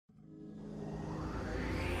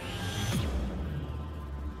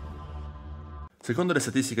Secondo le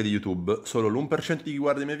statistiche di YouTube, solo l'1% di chi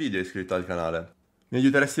guarda i miei video è iscritto al canale. Mi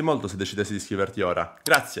aiuteresti molto se decidessi di iscriverti ora.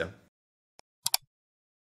 Grazie!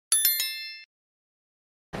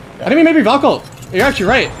 I think maybe Valko. You're actually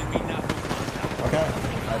right. Okay.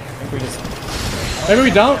 I think we just... Maybe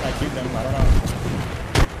we don't. I cubed them. I don't know.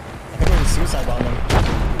 I think we just suicide bomb them.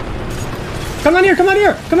 Come down here, come down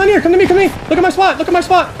here, come down here, come to me, come to me. Look at my spot, look at my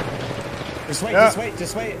spot. Just wait,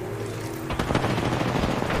 just wait.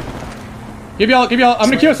 Give y'all,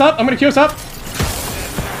 I'm gonna queue us up,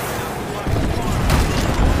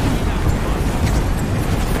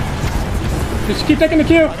 Just keep taking the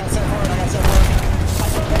queue. I got set forward.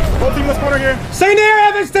 Whole team in this corner here. Stay in there,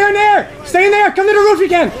 Evan, stay in there. Stay in there, come to the roof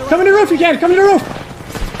again. Come to the roof again, come to the roof.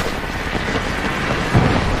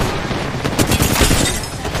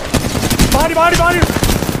 Body.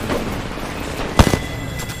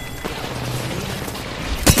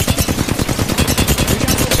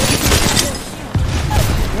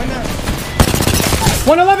 Win there.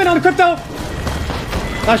 111 on the crypto.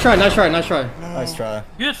 Nice try. Nice try.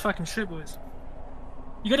 Good fucking shit, boys.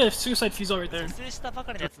 You got a suicide fuse right there. 設したば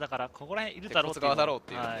かりのやつだからここら辺いるだろうっていう側だろうっ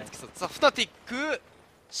ていうのが出てきそう。さあフナティック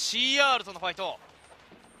CR とのファイト。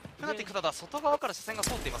フナティックただ外側から視線が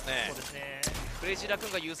通っていますね。そうですね。クレイジーラ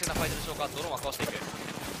君が優勢なファイトでしょうか。ドローンはかわしていく。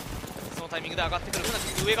そのタイミングで上がってくるフナテ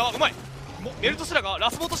ィック上側うまい。メルトスラが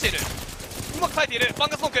ラスボ落としている。うまく耐えている。バン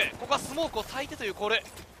ガスモーク。ここはスモークを焚いてというコール。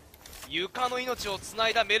床の命をつな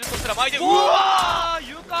いだメルトスラ前でうわー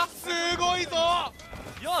床すごいぞ。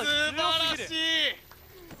素晴らしい。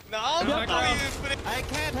なんというプレー。 I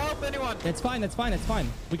can't help anyone. That's fine.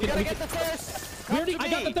 We can Get the thirst. We already,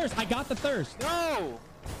 I got the thirst. No.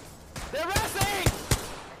 They're resting.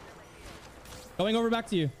 Going over back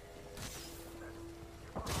to you.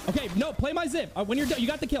 Okay, no, play my zip. When you're done, you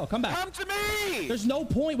got the kill. Come back. Come to me. There's no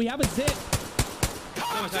point. We have a zip.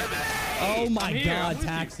 Oh my god,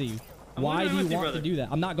 Taxi. Why do you want to do that?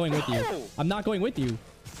 I'm not going with you. I'm not going with you.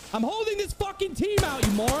 I'm holding this fucking team out,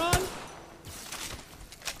 you moron.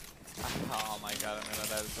 Oh my god, I'm gonna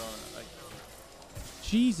die so like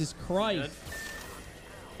Jesus Christ.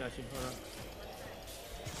 Got you, hold on.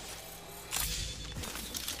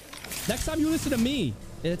 Next time you listen to me.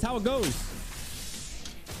 That's how it goes.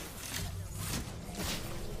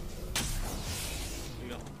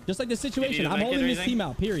 Just like the situation. I'm holding this team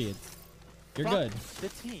out, period. You're good. The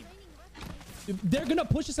team. They're gonna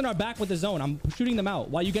push us in our back with the zone. I'm shooting them out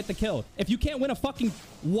while you get the kill. If you can't win a fucking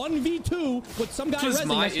 1v2 with some guy Because rezzing,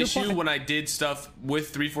 my that's your issue fucking... when I did stuff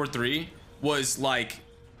with 343 was like,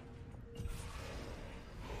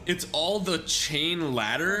 it's all the chain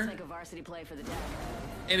ladder.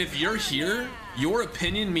 And if you're here, your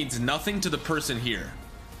opinion means nothing to the person here.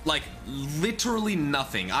 Like literally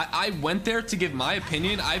nothing. I went there to give my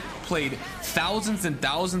opinion. I played thousands and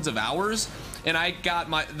thousands of hours, and I got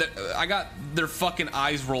their fucking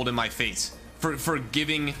eyes rolled in my face for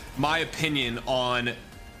giving my opinion on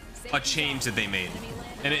a change that they made.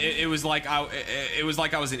 And it was like I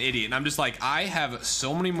was an idiot. And I'm just like, I have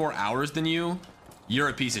so many more hours than you. You're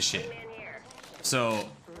a piece of shit. So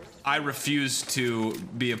I refuse to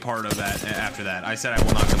be a part of that. After that, I said I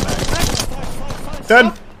will not come back.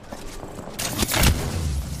 Dead.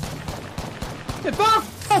 Get back!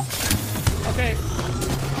 Okay.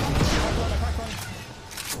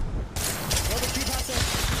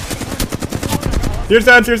 Here's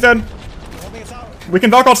dead. We can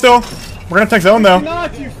Valk still. We're gonna take zone though.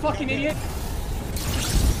 Not, you fucking idiot.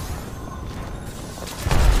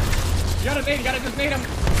 You gotta just nade him.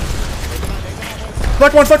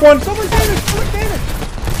 Stuck one. Someone's David.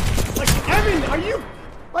 Like, Evan, are you,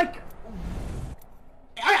 like,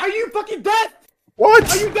 are you fucking dead? What?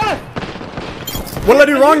 Are you dead? What did I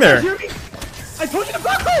do wrong there? I told you to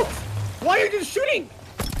back out. Why are you just shooting?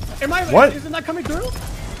 What? Isn't that coming through?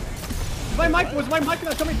 Was my mic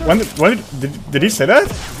not coming through? When did he say that?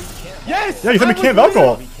 Yes! Yeah, you said we can't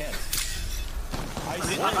Valko.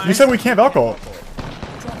 You said we can't Valko.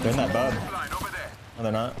 They're not bad. No,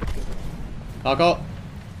 they're not. Valko.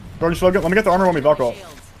 Jordan, let me get the armor when we Valko.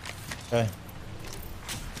 Okay.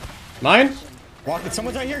 Mine?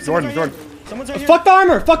 Someone's right here. Jordan. Someone's right here. Fuck the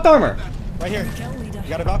armor! Right here. You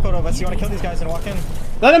got a Valko though. Let's see. You want to kill these guys and walk in.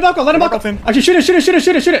 Let him Valko. Actually, shoot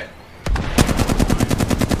it.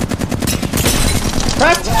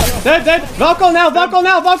 Cracked. Dead. Valko now.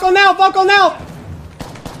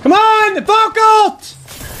 Come on, Valko!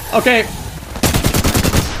 Okay.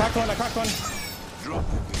 Crack one.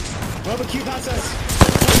 Well, the Q past us.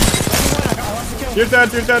 Here's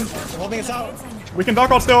dead. Holding us out. We can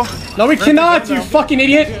Valko still. No, we cannot, you fucking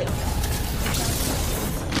idiot.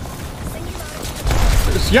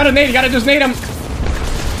 You gotta just nade him.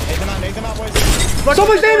 Nade them out, boys. So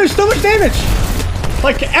much damage! So much damage!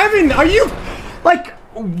 Like, Evan, are you... Like...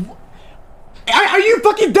 Are you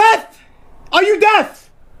fucking deaf? Are you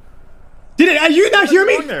deaf? Are you not hear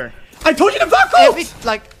me? I told you to fuck off!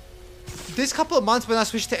 Like, this couple of months when I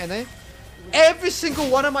switched to NA, every single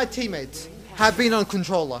one of my teammates have been on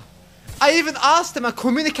controller. I even asked them, I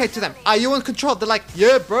communicate to them, are you on controller? They're like,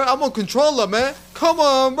 yeah bro, I'm on controller, man. Come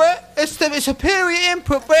on, bro. It's the superior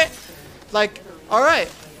input, bro. Like,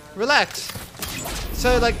 alright, relax.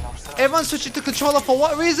 So like, everyone's switching to controller for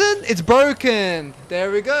what reason? It's broken.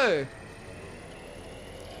 There we go.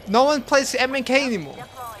 No one plays MNK anymore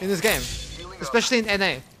in this game. Especially in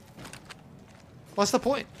NA. What's the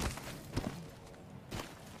point?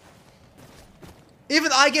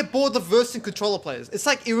 Even I get bored of versing controller players. It's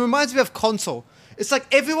like, it reminds me of console. It's like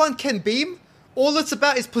everyone can beam. All it's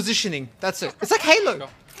about is positioning. That's it. It's like Halo.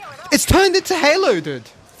 It's turned into Halo, dude.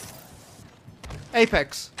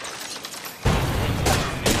 Apex.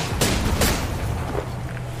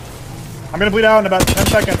 I'm gonna bleed out in about 10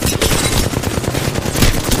 seconds.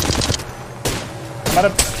 I'm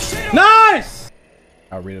about to... Nice!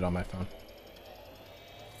 I'll read it on my phone.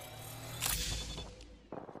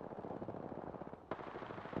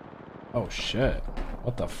 Oh shit.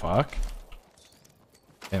 What the fuck?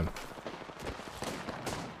 Damn.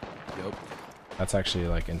 Yup. That's actually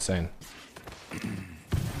like insane.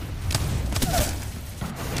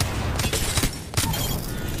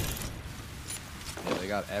 Yeah, they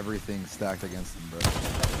got everything stacked against them, bro.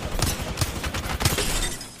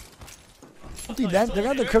 Ulti then, they're gonna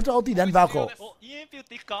have the crypto ulti then Valko. お EMP 打っ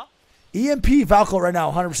ていくか EMP Valko right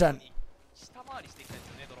now, 100%. 下回りしていきたいです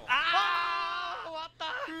よねドローンあー終わった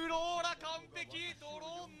フローラ完璧ド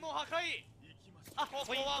ローンの破壊あこ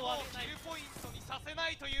こはもうキルポイントにさせな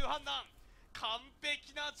いという判断完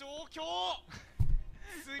璧な状況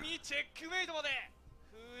次チェックメイトまで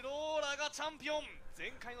フローラがチャンピオン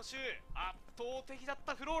前回の週圧倒的だっ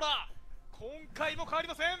たフローラ今回も変わり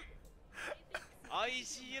ません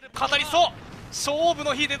ICL カタリスト勝負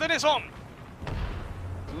の日デトネーション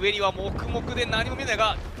上には黙々で何も見えない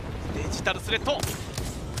がデジタルスレッド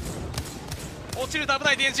落ちると危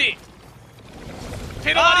ない DNG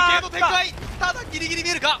ペロバリ系の展開ただギリギリ見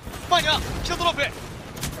えるか前にはキロドロップ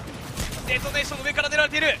デトネーションの上から狙われ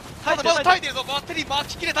ているただまだ耐えているぞバッテリー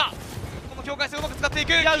巻き切れたこの境界線をうまく使っていく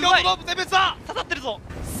キロドロップ全滅だ刺さってるぞ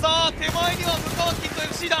さあ手前にはムカワキンと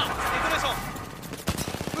FC だデトネーション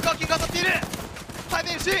ムカワキンが当たっている対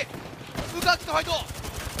面しムカワキンとファイト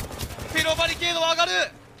ペロバリケードは上がる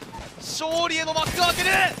勝利への幕が開ける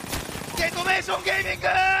デトネーションゲーミング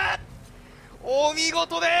お見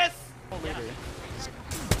事です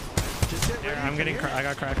I'm getting I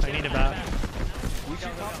got cracked. I need a bat.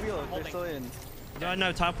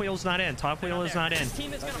 No, top wheel's not in. Top wheel is not in.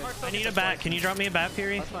 I need a bat. Can you drop me a bat,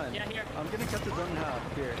 Fury? Yeah, here. I'm gonna cut the zone in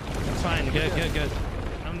half here. It's fine. Good.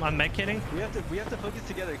 I'm med kidding. We have to focus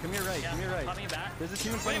together. Come here right. Come here right. There's a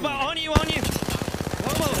team in front of me. On you. Whoa.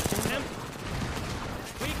 Him.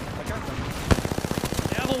 Weak. I got them.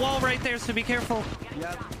 They have a wall right there, so be careful.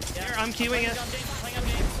 Yeah. Here, I'm queuing it.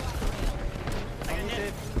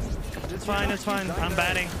 It's fine. I'm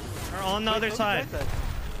batting. We're on the other side.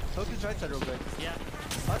 Focus right side real quick. Yeah.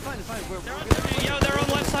 It's fine. They're on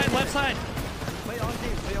left side. Play on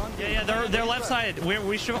game. Yeah, they're left side.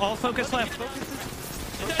 We should all focus left. They're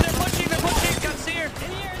pushing. Got Seer.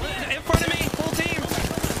 In front of me, full team.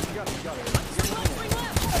 You got it.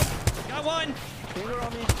 Got one. Finger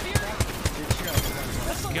on me.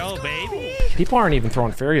 Let's go, baby. People aren't even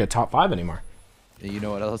throwing Fury at top 5 anymore. You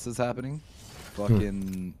know what else is happening?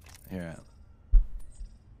 Fucking here.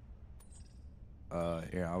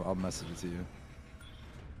 Here, I'll message it to you.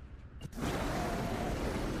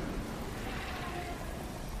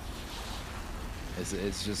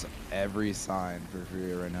 It's just every sign for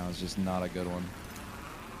Fury right now is just not a good one.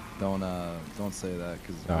 Don't say that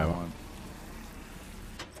because No, I won't.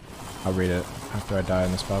 I'll read it after I die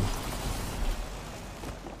in this pub.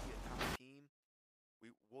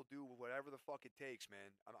 We'll do whatever the fuck it takes,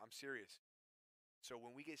 man. I'm serious. So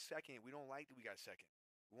when we get second, we don't like that we got second.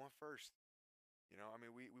 We want first. You know, I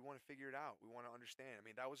mean, we want to figure it out. We want to understand. I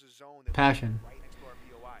mean, that was a zone that Passion. right next to our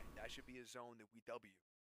BOI. That should be a zone that we W,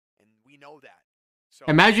 and we know that. So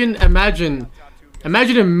Imagine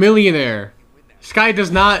a millionaire. This guy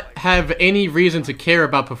does not have any reason to care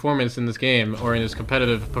about performance in this game or in his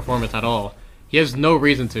competitive performance at all. He has no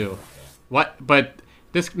reason to. What? But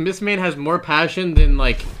this man has more passion than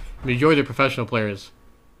like majority of professional players.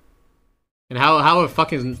 And how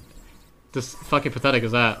fucking pathetic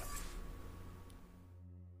is that?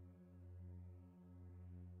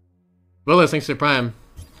 Willis, thanks to the Prime.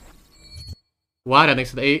 Wada,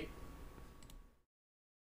 thanks to the 8.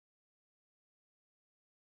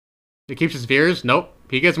 It keeps his viewers? Nope.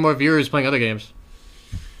 He gets more viewers playing other games.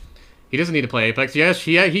 He doesn't need to play Apex. Yes,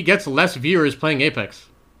 he gets less viewers playing Apex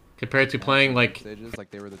compared to playing like stages.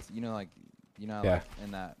 Like they were the like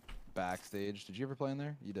in that backstage. Did you ever play in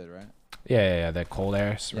there? You did, right? Yeah, the cold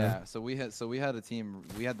air. Yeah. So we had a team.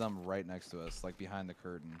 We had them right next to us, like behind the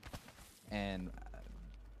curtain, and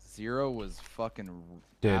Zero was fucking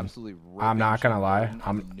absolutely. I'm not gonna lie.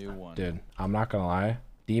 Dude, I'm not gonna lie.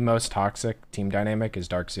 The most toxic team dynamic is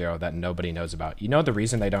Dark Zero that nobody knows about. You know the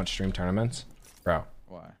reason they don't stream tournaments, bro?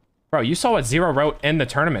 Why? Bro, you saw what Zero wrote in the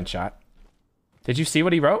tournament chat. Did you see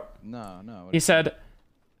what he wrote? No. He said,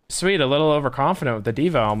 "Sweet, a little overconfident with the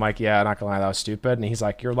Devo." I'm like, yeah, not gonna lie, that was stupid. And he's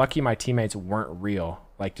like, "You're lucky my teammates weren't real,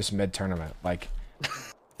 like just mid-tournament." Like,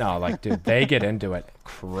 no, like, dude, they get into it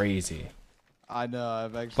crazy. I know.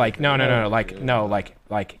 I've actually like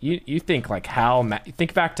like you think like Hal,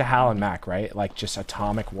 think back to Hal and Mac, right? Like just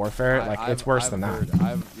atomic warfare. It's worse than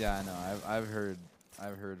that. Yeah, I know. I've heard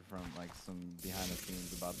from like some behind the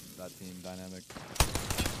scenes about that team dynamic.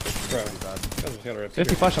 Bro,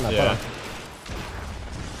 50 flash on that.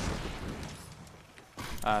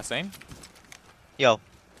 Yeah. Same. Yo.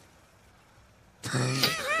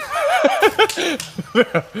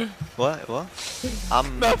 What?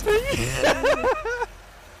 Nothing.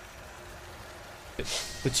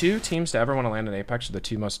 The two teams to ever want to land in Apex are the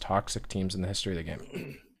two most toxic teams in the history of the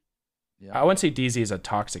game. Yeah. I wouldn't say DZ is a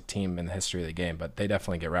toxic team in the history of the game, but they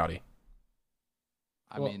definitely get rowdy.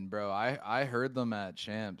 I mean, bro, I heard them at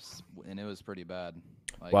Champs, and it was pretty bad.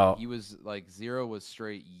 Like, well, he was like Zero was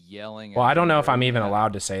straight yelling. Well, I don't know if I'm even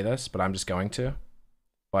allowed to say this, but I'm just going to.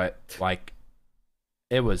 But like,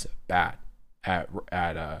 it was bad at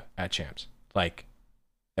Champs. Like,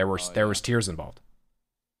 there was tears involved.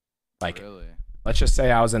 Like, really? Let's just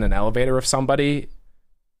say I was in an elevator with somebody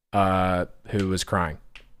who was crying.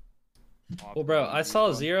 Well, bro, I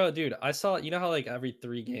saw Zero, dude. I saw, you know how like every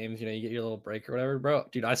 3 games, you know, you get your little break or whatever, bro.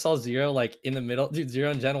 Dude, I saw Zero like in the middle. Dude,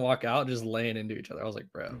 Zero and Jen walk out just laying into each other. I was like,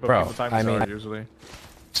 bro. I mean, usually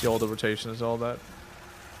see all the rotations, all that.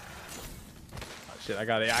 Oh, shit, I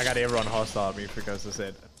got everyone hostile at me because they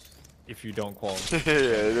said if you don't qual. Yeah,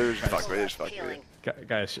 they're just fuck me.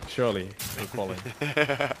 Guys, surely they're qualling.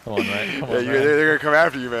 Come on, right? Come on, yeah, they're gonna come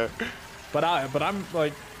after you, man. But I'm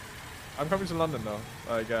like. I'm coming to London though.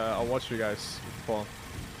 Like, I'll watch you guys fall.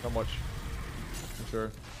 Come watch. I'm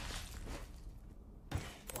sure.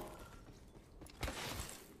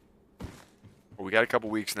 Well, we got a couple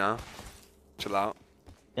weeks now. Chill out.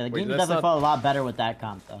 Yeah, the game definitely felt a lot better with that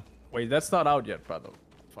comp though. Wait, that's not out yet, brother.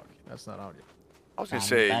 Fuck, that's not out yet. I was gonna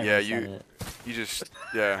say, yeah, you just,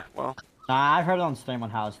 yeah, well. Nah, I've heard it on stream on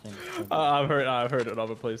House stream. I've heard it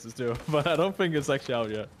other places too, but I don't think it's actually out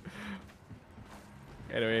yet.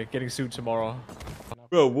 Anyway, getting sued tomorrow.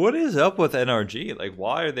 Bro, what is up with NRG? Like,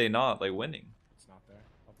 why are they not like winning? It's not there.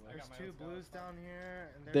 There's 2 blues down here.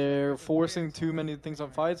 And They're forcing too many things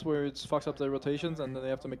on fights where it fucks up their rotations, and then they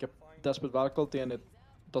have to make a desperate difficulty, and it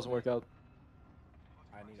doesn't work out.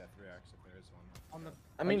 I need a 3x if there is one.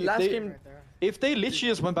 I mean, last game, if they literally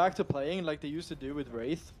just went back to playing like they used to do with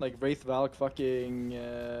Wraith, like Wraith Valk fucking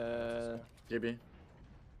Gibby.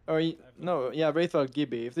 Or no, yeah, Wraith Valk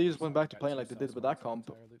Gibby. If they just went back to playing like they did with that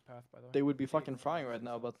comp, they would be fucking frying right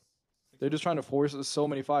now. But they're just trying to force so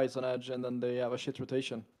many fights on edge, and then they have a shit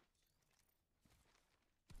rotation.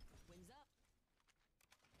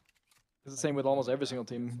 It's the same with almost every single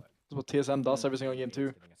team. That's what TSM does every single game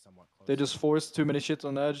too. They just force too many shits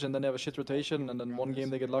on edge, and then they have a shit rotation, and then one game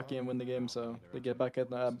they get lucky and win the game, so they get back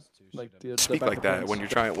at like the Speak like that when you're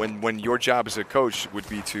trying. When your job as a coach would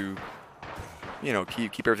be to, you know,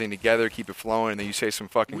 keep everything together, keep it flowing, and then you say some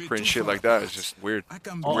fucking cringe shit like that. It's just weird.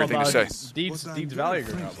 Weird thing to say. Deeds value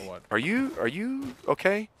or what? Are you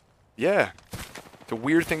okay? Yeah. It's a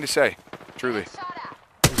weird thing to say. Truly.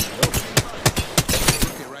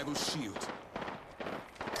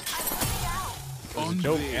 It was a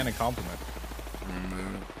joke and a compliment.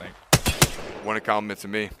 One a compliment to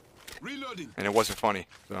me. And it wasn't funny,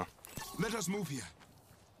 so. Let us move here.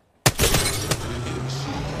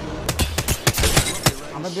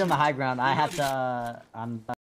 I'm gonna be on the high ground. I have to.